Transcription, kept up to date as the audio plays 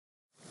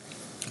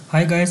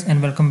Hi guys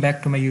and welcome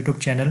back to my YouTube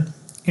channel.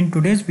 In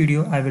today's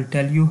video I will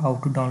tell you how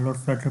to download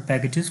Flutter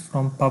packages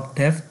from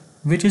pub.dev,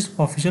 which is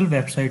official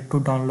website to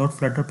download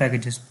Flutter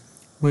packages.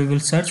 We will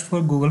search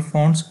for Google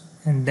Fonts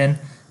and then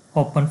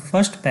open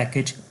first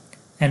package,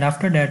 and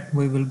after that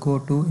we will go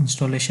to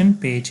installation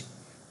page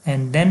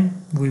and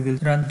then we will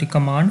run the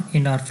command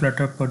in our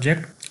Flutter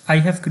project. I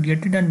have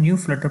created a new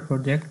Flutter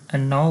project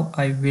and now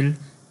I will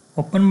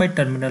open my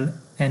terminal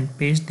and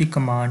paste the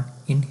command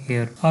in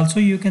here. Also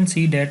you can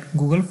see that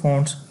Google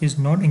Fonts is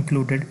not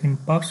included in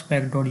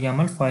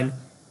pubspec.yaml file,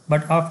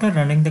 but after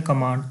running the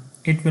command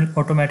it will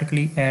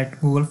automatically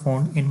add Google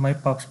Font in my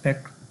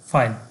pubspec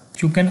file.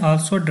 You can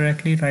also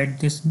directly write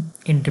this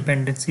in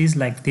dependencies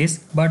like this,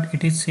 but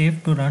it is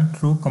safe to run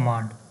through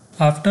command.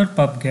 After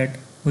pub-get,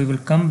 we will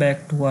come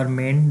back to our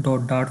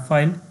main.dart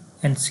file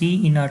and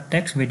see in our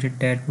text widget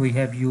that we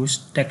have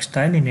used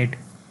textile in it.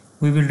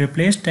 We will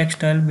replace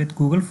textile with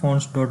Google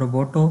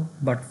Fonts.roboto,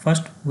 but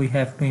first we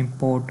have to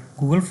import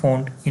Google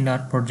Font in our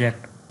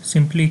project.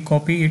 Simply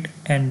copy it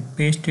and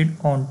paste it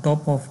on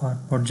top of our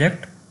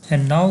project.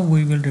 And now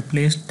we will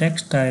replace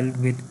textile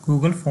with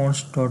Google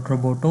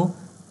Fonts.roboto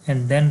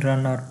and then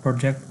run our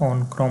project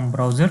on Chrome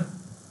browser.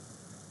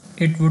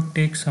 It would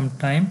take some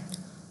time.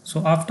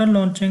 So after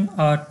launching,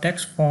 our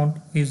text font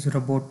is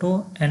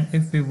Roboto, and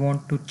if we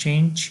want to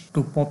change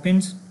to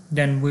Poppins,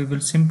 then we will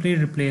simply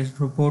replace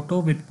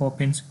Roboto with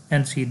Poppins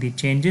and see the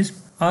changes.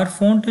 Our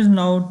font is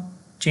now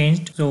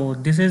changed. So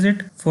this is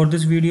it for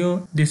this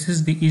video. This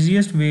is the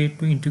easiest way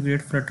to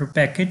integrate Flutter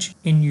package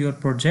in your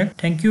project.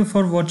 Thank you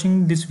for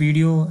watching this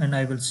video and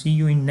I will see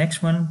you in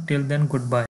next one. Till then, goodbye.